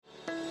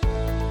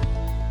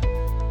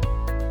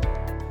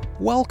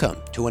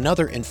Welcome to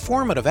another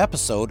informative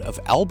episode of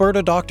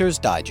Alberta Doctors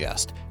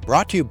Digest,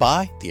 brought to you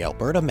by the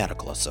Alberta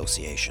Medical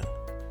Association.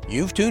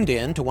 You've tuned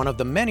in to one of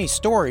the many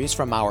stories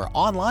from our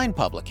online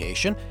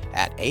publication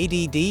at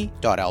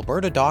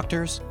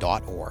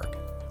add.albertadoctors.org.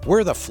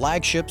 We're the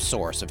flagship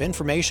source of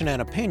information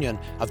and opinion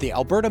of the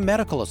Alberta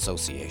Medical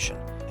Association,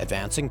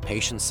 advancing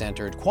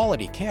patient-centered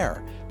quality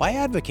care by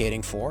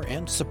advocating for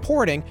and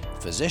supporting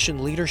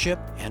physician leadership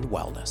and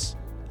wellness.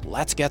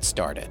 Let's get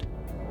started.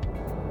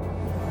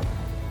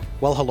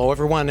 Well, hello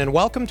everyone, and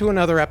welcome to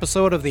another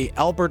episode of the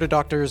Alberta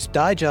Doctors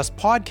Digest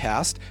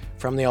podcast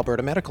from the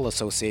Alberta Medical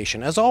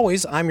Association. As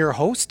always, I'm your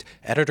host,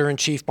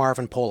 Editor-in-Chief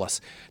Marvin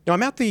Polis. Now,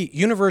 I'm at the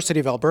University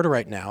of Alberta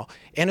right now,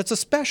 and it's a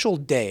special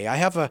day. I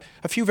have a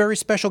few very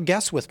special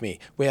guests with me.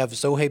 We have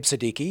Zohaib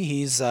Siddiqui.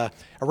 He's a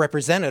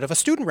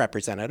student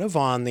representative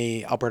on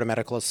the Alberta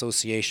Medical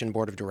Association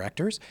Board of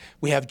Directors.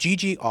 We have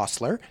Gigi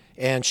Osler,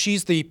 and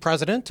she's the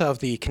president of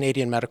the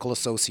Canadian Medical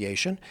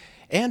Association.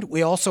 And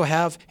we also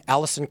have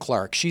Alison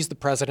Clark. She's the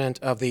president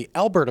of the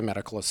Alberta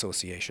Medical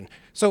Association.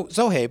 So,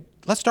 Zohaib,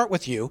 let's start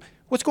with you.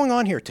 What's going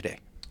on here today?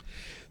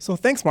 So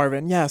thanks,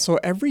 Marvin. So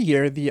every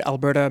year, the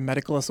Alberta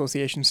Medical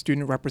Association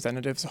student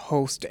representatives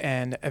host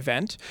an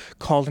event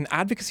called an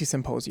advocacy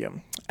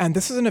symposium. And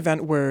this is an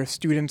event where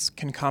students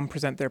can come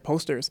present their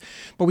posters.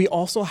 But we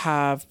also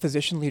have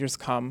physician leaders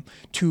come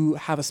to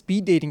have a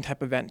speed dating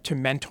type event to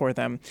mentor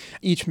them.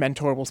 Each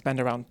mentor will spend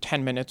around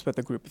 10 minutes with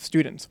a group of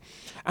students.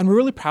 And we're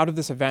really proud of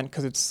this event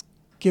because it's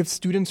give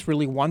students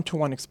really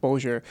one-to-one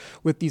exposure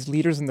with these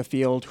leaders in the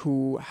field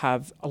who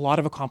have a lot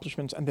of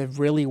accomplishments, and they've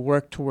really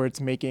worked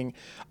towards making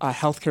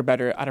healthcare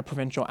better at a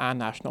provincial and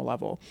national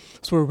level.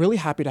 So we're really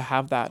happy to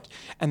have that.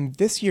 And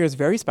this year is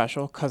very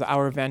special because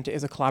our event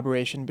is a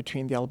collaboration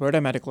between the Alberta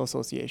Medical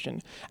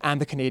Association and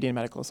the Canadian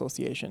Medical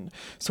Association.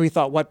 So we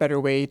thought, what better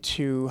way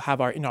to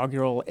have our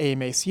inaugural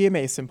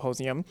AMA-CMA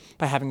symposium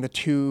by having the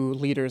two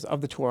leaders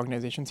of the two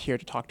organizations here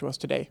to talk to us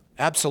today.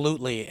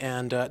 Absolutely.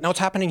 And now it's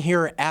happening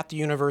here at the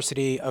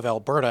University of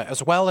Alberta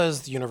as well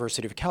as the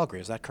University of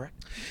Calgary. Is that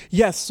correct?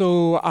 Yes.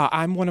 So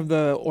I'm one of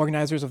the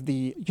organizers of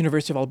the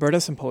University of Alberta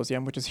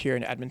Symposium, which is here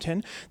in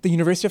Edmonton. The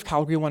University of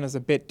Calgary one is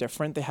a bit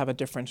different. They have a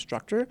different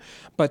structure.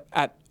 But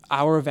at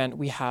our event,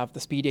 we have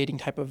the speed dating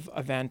type of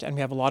event, and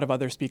we have a lot of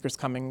other speakers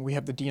coming. We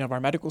have the dean of our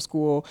medical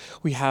school.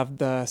 We have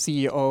the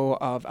CEO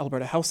of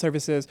Alberta Health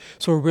Services.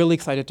 So we're really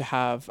excited to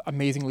have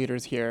amazing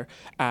leaders here,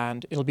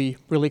 and it'll be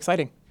really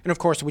exciting. And of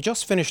course, we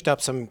just finished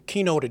up some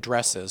keynote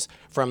addresses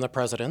from the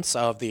presidents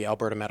of the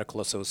Alberta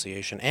Medical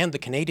Association and the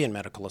Canadian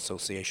Medical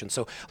Association.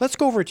 So let's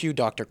go over to you,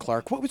 Dr.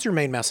 Clark. What was your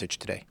main message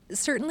today?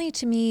 Certainly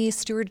to me,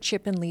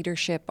 stewardship and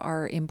leadership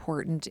are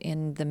important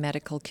in the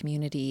medical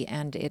community,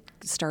 and it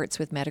starts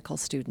with medical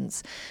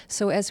students.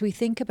 So as we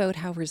think about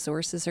how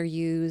resources are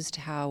used,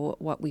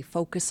 what we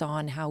focus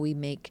on, how we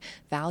make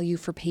value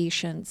for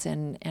patients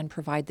and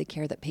provide the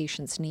care that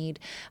patients need,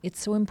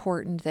 it's so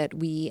important that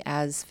we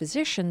as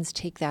physicians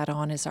take that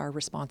on as our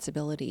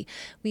responsibility.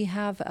 We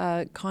have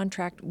a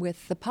contract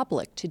with the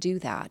public to do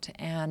that.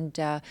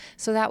 And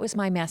so that was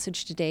my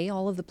message today,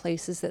 all of the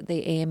places that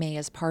the AMA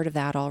is part of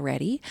that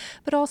already,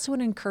 but also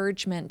an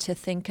encouragement to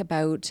think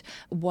about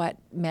what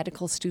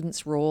medical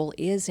students' role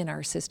is in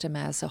our system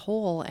as a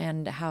whole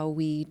and how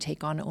we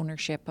take on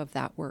ownership of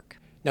that work.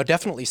 Now,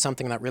 definitely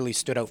something that really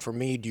stood out for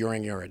me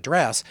during your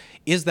address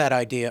is that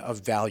idea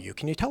of value.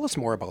 Can you tell us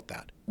more about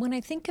that? When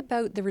I think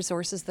about the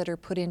resources that are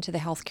put into the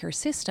healthcare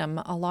system,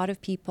 a lot of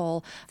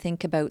people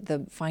think about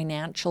the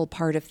financial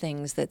part of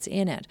things that's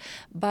in it.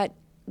 But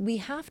we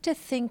have to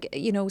think,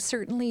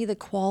 certainly the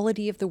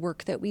quality of the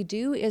work that we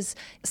do is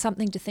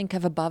something to think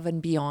of above and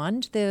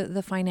beyond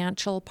the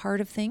financial part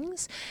of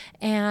things.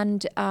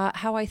 And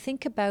how I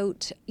think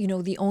about,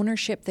 the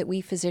ownership that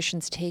we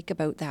physicians take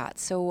about that.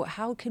 So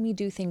how can we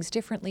do things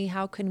differently?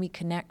 How can we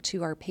connect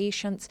to our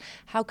patients?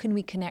 How can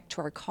we connect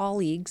to our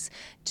colleagues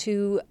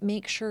to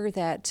make sure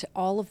that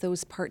all of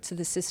those parts of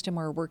the system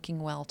are working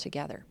well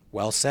together?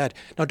 Well said.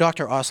 Now,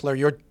 Dr. Osler,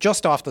 you're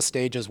just off the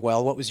stage as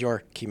well. What was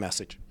your key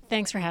message?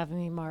 Thanks for having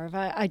me, Marv.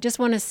 I just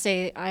want to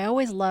say I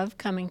always love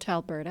coming to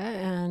Alberta,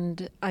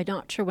 and I'm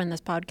not sure when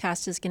this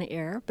podcast is going to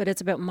air, but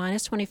it's about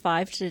minus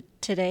 25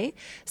 today,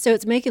 so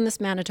it's making this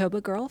Manitoba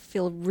girl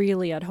feel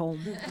really at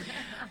home.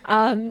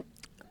 I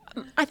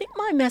think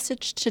my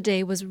message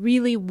today was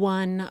really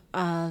one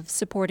of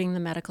supporting the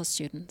medical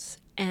students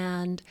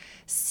and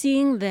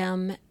seeing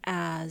them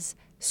as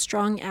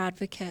strong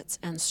advocates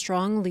and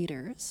strong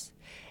leaders,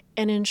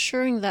 and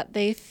ensuring that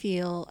they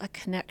feel a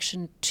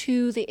connection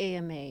to the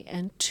AMA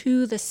and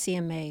to the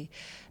CMA,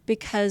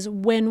 because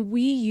when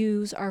we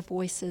use our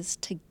voices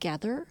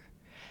together,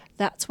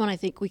 that's when I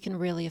think we can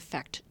really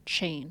affect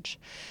change.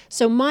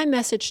 So my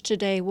message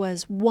today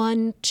was,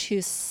 one,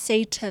 to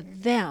say to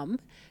them,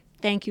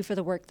 thank you for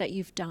the work that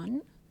you've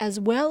done, as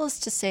well as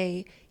to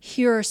say,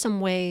 here are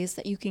some ways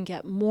that you can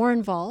get more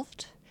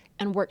involved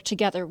and work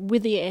together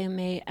with the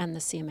AMA and the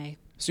CMA.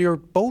 So you're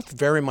both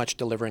very much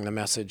delivering the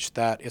message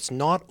that it's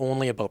not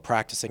only about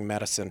practicing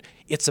medicine,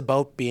 it's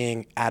about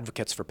being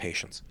advocates for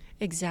patients.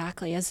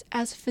 Exactly.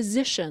 As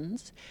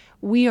physicians,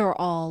 we are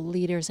all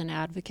leaders and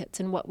advocates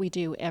in what we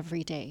do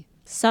every day.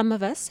 Some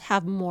of us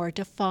have more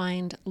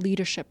defined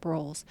leadership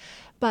roles,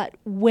 but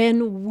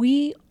when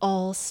we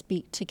all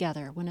speak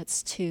together, when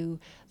it's to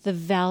the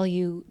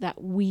value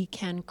that we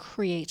can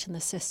create in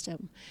the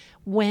system,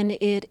 when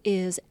it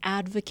is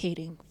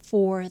advocating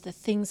for the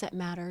things that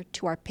matter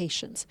to our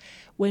patients,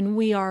 when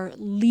we are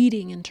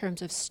leading in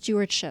terms of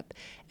stewardship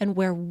and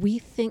where we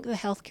think the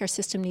healthcare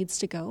system needs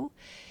to go,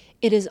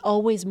 it is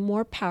always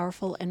more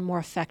powerful and more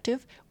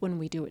effective when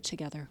we do it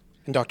together.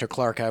 And Dr.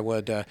 Clark, I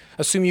would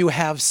assume you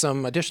have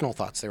some additional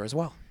thoughts there as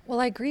well. Well,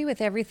 I agree with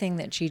everything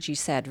that Gigi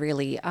said,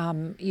 really.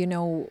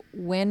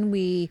 When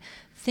we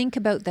think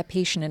about the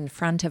patient in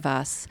front of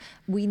us,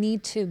 we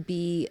need to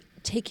be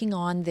taking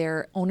on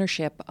their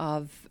ownership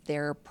of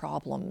their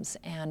problems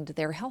and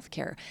their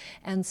healthcare.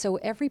 And so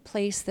every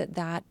place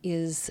that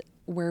is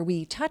where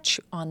we touch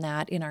on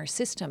that in our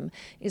system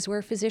is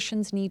where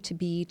physicians need to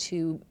be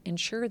to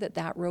ensure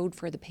that road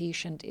for the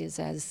patient is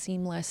as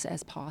seamless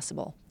as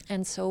possible.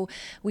 And so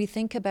we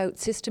think about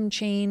system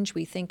change,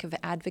 we think of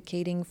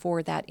advocating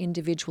for that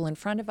individual in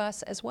front of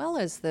us, as well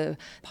as the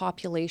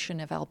population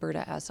of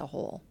Alberta as a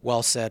whole.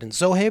 Well said. And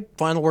Zohaib,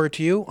 final word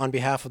to you on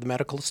behalf of the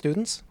medical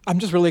students. I'm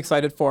just really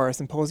excited for our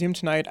symposium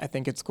tonight. I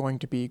think it's going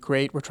to be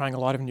great. We're trying a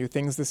lot of new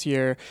things this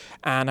year.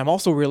 And I'm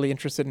also really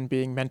interested in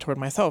being mentored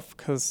myself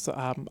because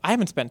I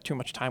haven't spent too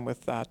much time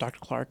with Dr.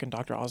 Clark and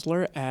Dr.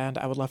 Osler, and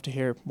I would love to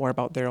hear more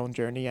about their own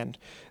journey and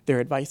their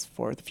advice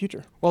for the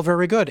future. Well,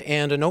 very good.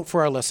 And a note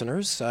for our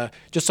listeners,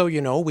 just so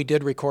you know, we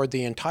did record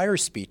the entire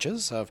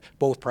speeches of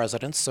both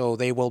presidents, so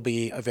they will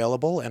be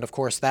available. And of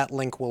course, that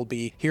link will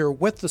be here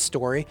with the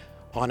story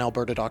on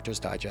Alberta Doctors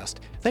Digest.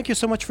 Thank you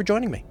so much for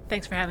joining me.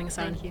 Thanks for having us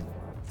on. Thank you.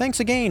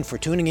 Thanks again for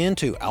tuning in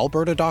to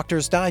Alberta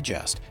Doctors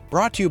Digest,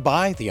 brought to you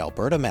by the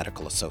Alberta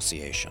Medical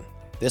Association.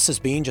 This has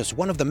been just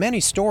one of the many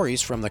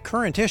stories from the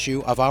current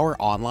issue of our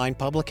online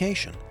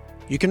publication.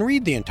 You can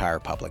read the entire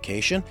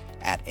publication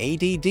at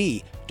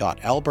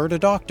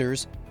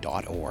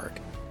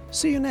add.albertadoctors.org.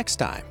 See you next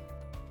time.